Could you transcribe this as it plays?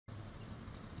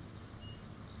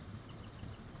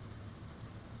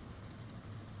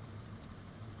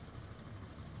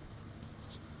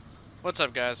What's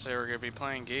up, guys? Today we're going to be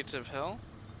playing Gates of Hell.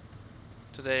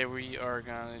 Today we are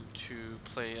going to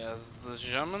play as the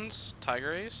Germans,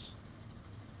 Tiger Ace.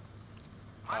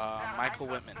 Michael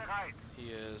Whittmann.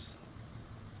 His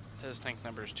tank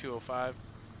number is 205.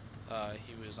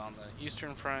 He was on the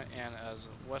Eastern Front and as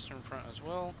Western Front as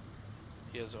well.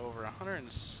 He has over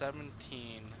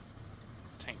 117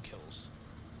 tank kills.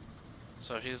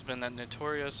 So he's been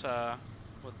notorious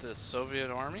with the Soviet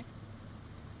army.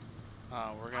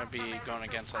 We're going to be going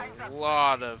against a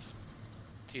lot of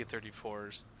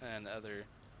T34s and other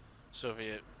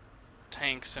Soviet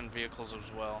tanks and vehicles as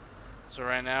well. So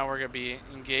right now we're going to be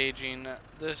engaging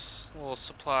this little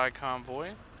supply convoy.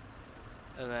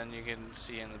 And then you can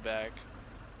see in the back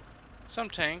some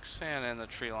tanks and in the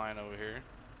tree line over here.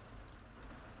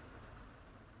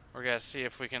 We're going to see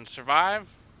if we can survive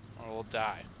or we'll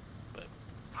die. But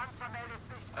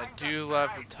I do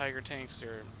love the Tiger tanks.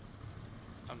 They're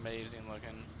amazing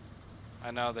looking.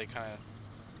 I know they kind of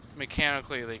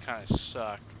mechanically they kind of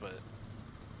sucked, but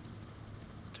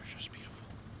they're just beautiful.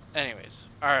 Anyways,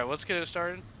 all right, let's get it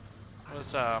started.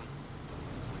 Let's actually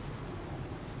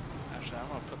I'm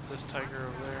gonna put this Tiger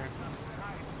over there.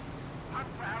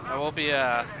 I will be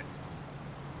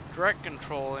direct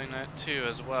controlling it too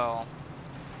as well,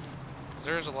 because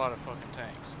there's a lot of fucking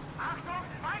tanks.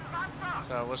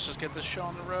 So let's just get this show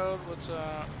on the road. Let's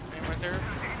aim right there.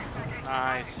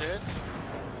 Nice hit.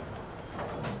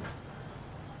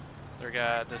 They're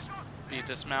gonna be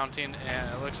dismounting,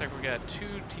 and it looks like we got two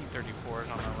T34s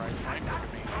on the right flank.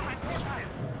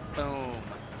 Boom.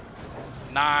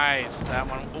 Nice. That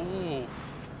one. Ooh.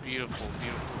 Beautiful,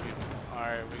 beautiful, beautiful.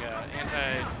 Alright, we got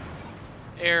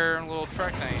anti-air little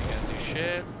truck thing. You gotta do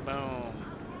shit. Boom.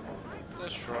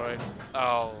 Destroyed.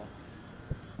 Oh.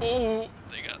 Oh,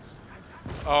 they got.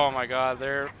 Oh my god,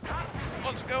 they're.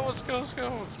 Let's go, let's go, let's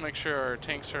go. Let's make sure our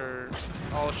tanks are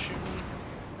all shooting.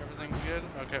 Everything's good.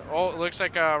 Okay. Oh, it looks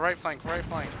like right flank, right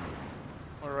flank.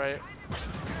 We're right.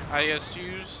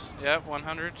 ISUs. Yep,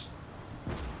 100s.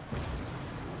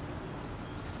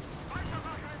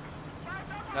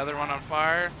 Another one on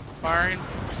fire. Firing.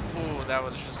 Ooh, that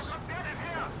was just.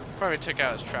 Probably took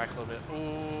out his track a little bit.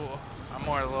 Ooh, I'm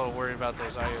more a little worried about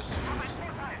those ISUs.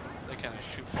 They kind of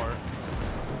shoot far.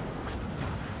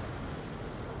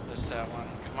 Just that one.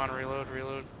 Come on, reload,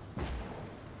 reload.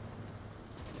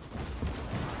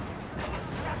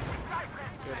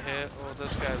 Good hit. Oh,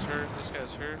 this guy's hurt. This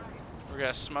guy's hurt. We're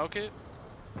gonna smoke it.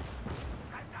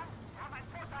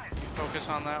 You focus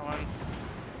on that one.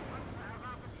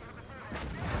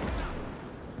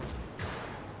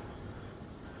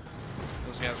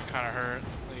 Those guys are kind of hurt.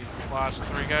 We lost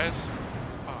 3 guys.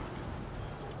 Fuck.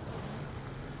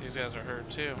 These guys are hurt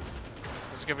too.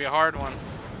 This is gonna be a hard one.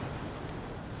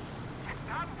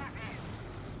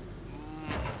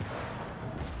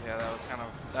 Yeah, that was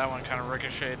that one kind of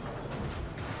ricocheted.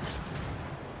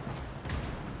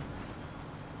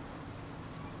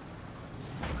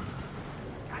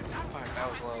 Fuck,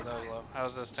 that was low, that was low.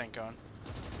 How's this tank going?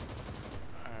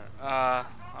 Alright,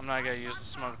 I'm not gonna use the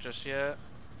smoke just yet.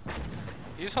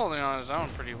 He's holding on his own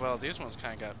pretty well. These ones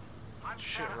kind of got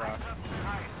shit rocked.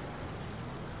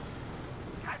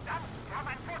 Yeah,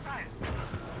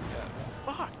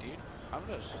 fuck, dude. I'm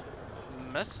just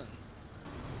messing.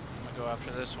 I'm gonna go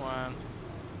after this one.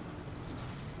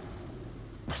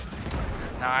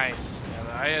 Nice. Yeah,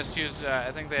 the ISUs,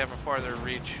 I think they have a farther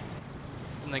reach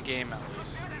in the game at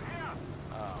least.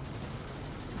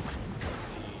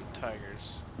 The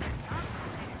Tigers. Okay,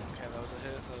 that was a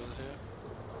hit, that was a hit.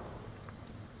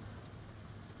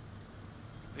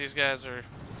 These guys are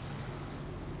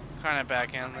kind of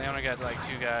back in. They only got like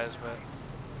 2 guys, but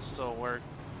still work.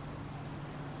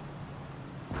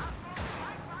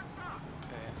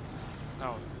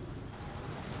 No.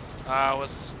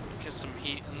 Let's get some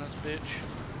heat in this bitch.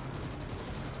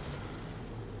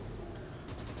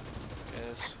 Okay,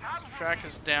 this track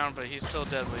is down, but he's still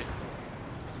deadly.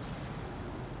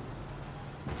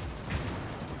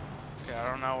 Okay, I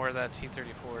don't know where that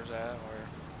T34 is at, or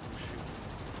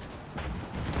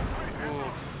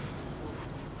oof.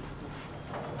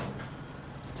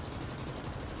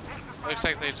 Looks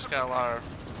like they just got a lot of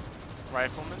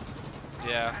riflemen.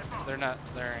 Yeah, they're not.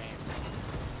 They're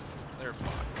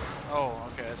fucked. Oh,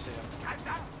 okay, I see him.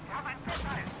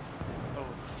 Oh,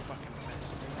 fucking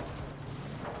missed.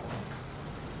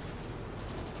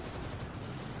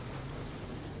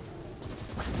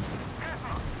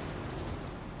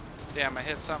 Damn, I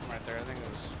hit something right there. I think it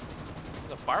was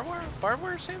the barbed wire. Barbed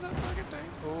wire saved that fucking thing.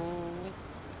 Oh.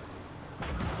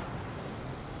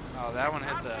 Oh, that one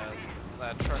hit that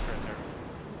truck right there.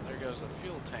 There goes the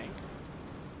fuel tank.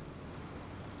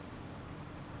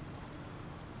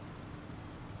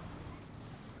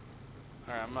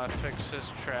 Alright, I'm gonna fix his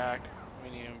track. We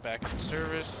need him back in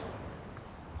service.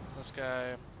 This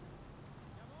guy.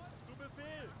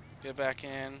 Get back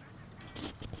in.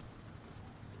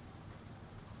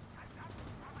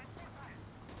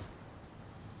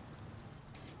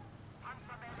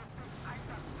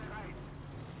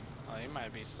 Oh, he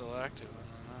might be still active.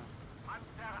 I don't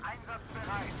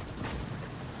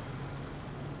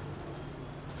know.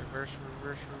 Reverse,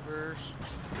 reverse, reverse.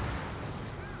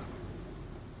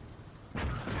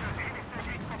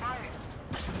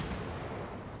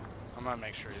 I'm gonna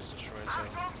make sure he's destroyed,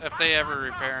 so if they ever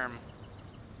repair him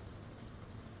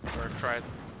or try,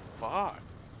 fuck.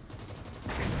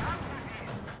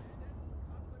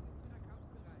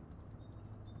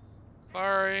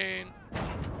 Firing.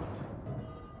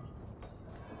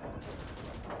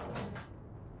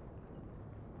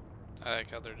 I like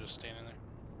how they're just standing there.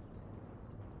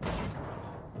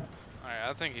 Alright,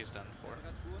 I think he's done for.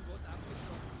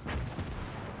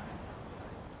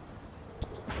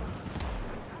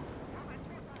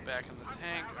 Get back in the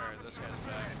tank. Alright, this guy's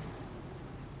back.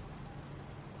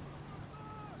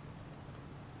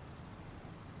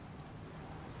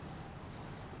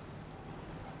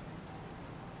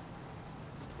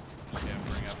 Just gotta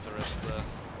bring up the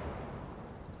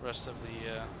rest of the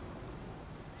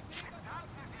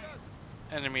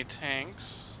enemy tanks.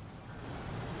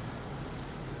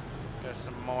 Got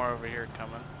some more over here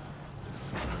coming.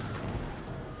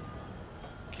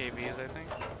 KVs, I think.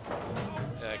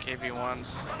 Yeah,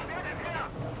 KV1s.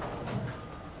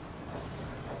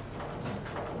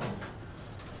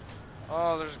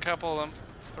 Oh, there's a couple of them.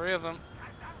 3 of them.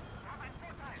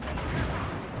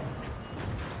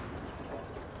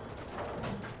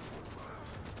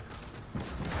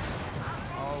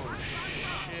 Oh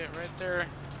shit, right there.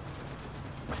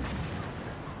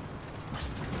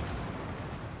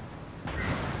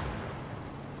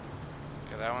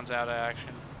 Okay, that one's out of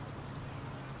action.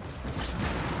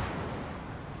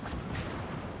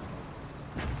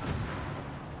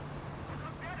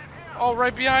 Oh,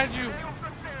 right behind you!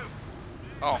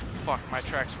 Oh, fuck, my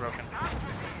track's broken.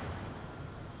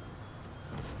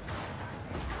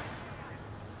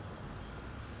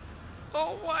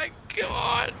 Oh my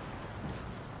god!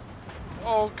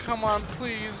 Oh, come on,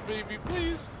 please, baby,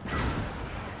 please.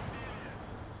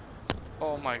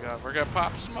 Oh my god, we're gonna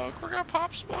pop smoke, we're gonna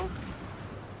pop smoke.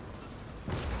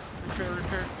 Repair,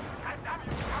 repair.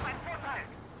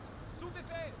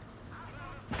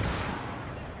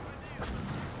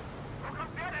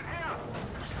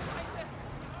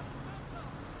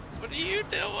 What are you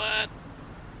doing?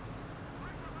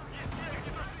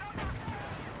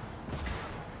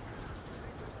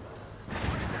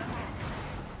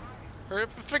 Hurry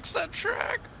up and fix that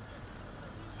track.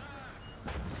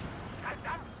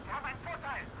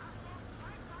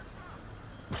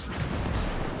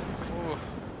 Ooh.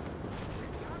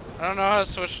 I don't know how to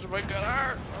switch to my gun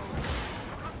art.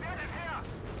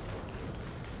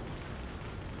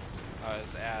 Oh,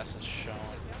 his ass is showing.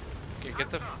 Okay, get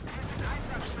the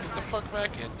fuck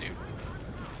back in, dude.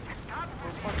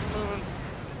 We're fucking moving.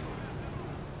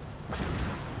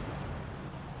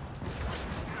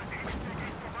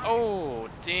 Oh,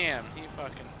 damn, he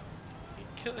fucking,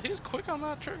 he's quick on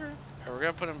that trigger. Alright, we're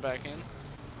gonna put him back in.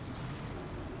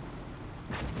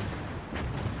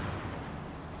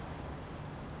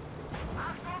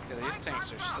 Okay, these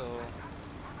tanks are still...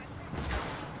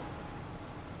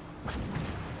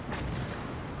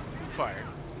 Fire.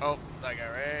 Oh, that guy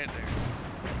right there.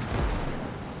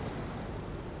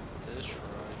 Destroy.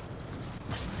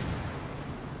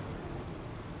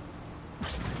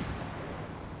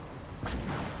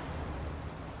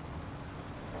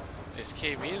 These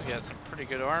KV's got some pretty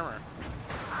good armor.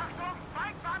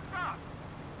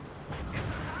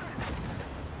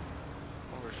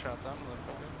 Overshot that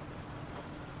motherfucker.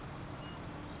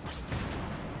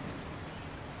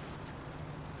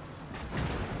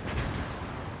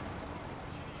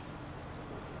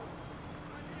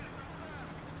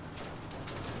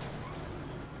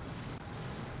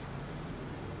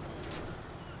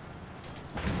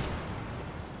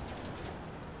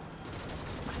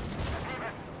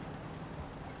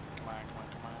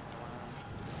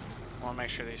 I want to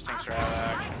make sure these tanks are out of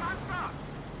action.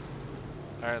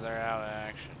 They're out of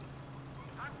action.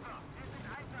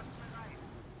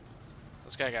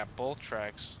 This guy got both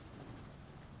tracks.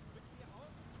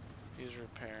 He's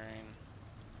repairing.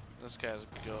 This guy's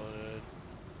goated.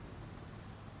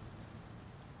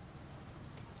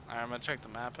 Alright, I'm gonna check the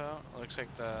map out. Looks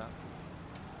like the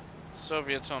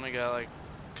Soviets only got like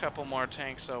a couple more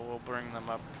tanks, so we'll bring them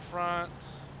up front.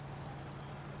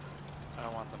 I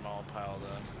don't want them all piled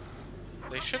up.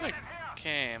 They should have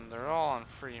came. They're all on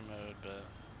free mode, but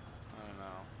I don't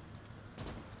now.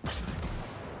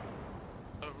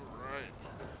 Alright.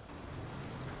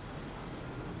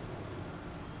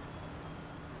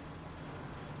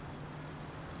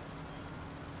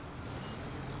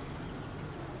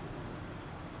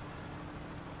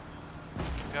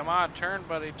 Come on, turn,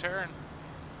 buddy, turn.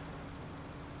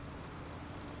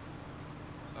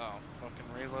 Oh, fucking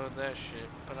reload that shit.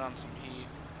 Put on some heat.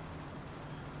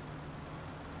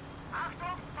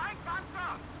 Achtung,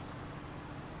 Feindpanzer!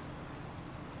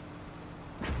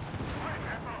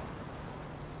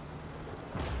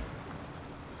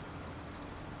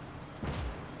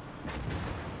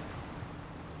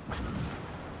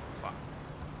 Fuck.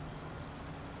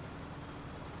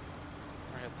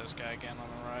 I hit this guy again on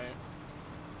the right.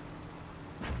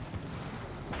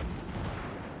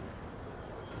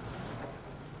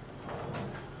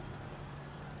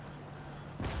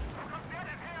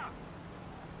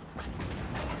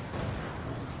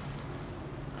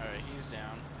 Alright, he's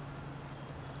down.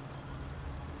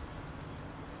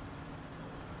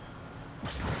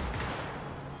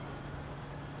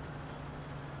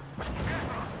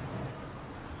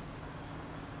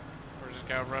 We're just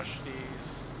gonna rush these.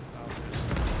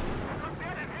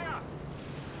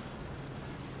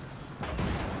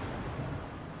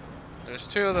 There's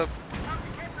two of them.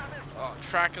 Oh,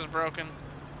 track is broken.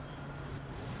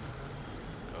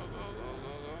 Go, go, go,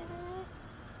 go, go, go.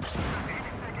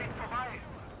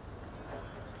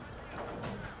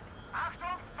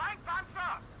 Achtung,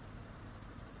 Feindpanzer!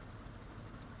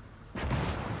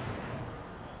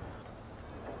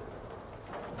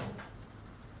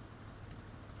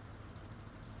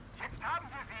 Jetzt haben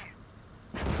wir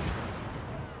sie!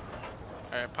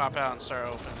 Alright, pop out and start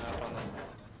opening up on them.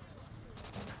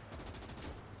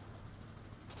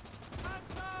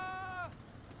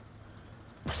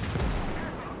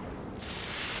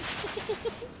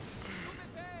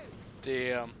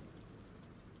 Damn.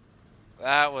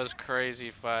 That was crazy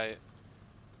fight.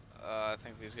 I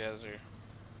think these guys are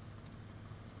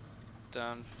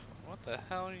done. What the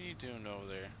hell are you doing over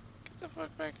there? Get the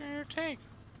fuck back in your tank.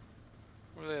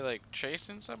 Were they like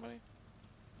chasing somebody?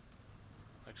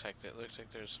 Looks like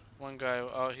there's one guy.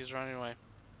 Oh, he's running away.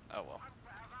 Oh well.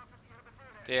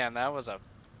 Damn, that was a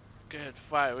good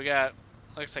fight. We got,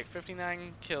 looks like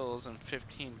 59 kills and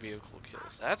 15 vehicle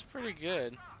kills. That's pretty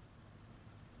good.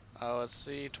 Let's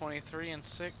see, 23 and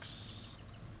 6,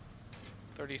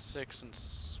 36 and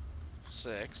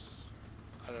 6.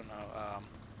 I don't know.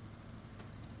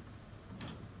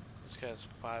 This guy's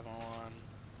 5 on 1.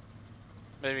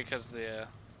 Maybe because the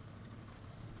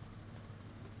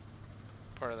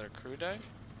part of their crew died.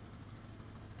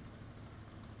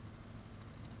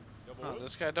 Oh,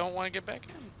 this guy don't want to get back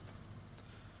in.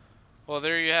 Well,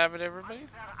 there you have it, everybody.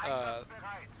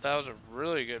 That was a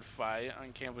really good fight. I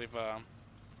can't believe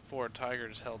 4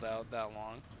 Tigers held out that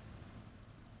long.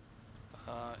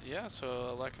 Yeah,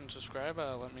 so like and subscribe.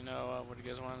 Let me know what you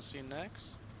guys want to see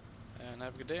next. And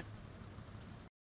have a good day.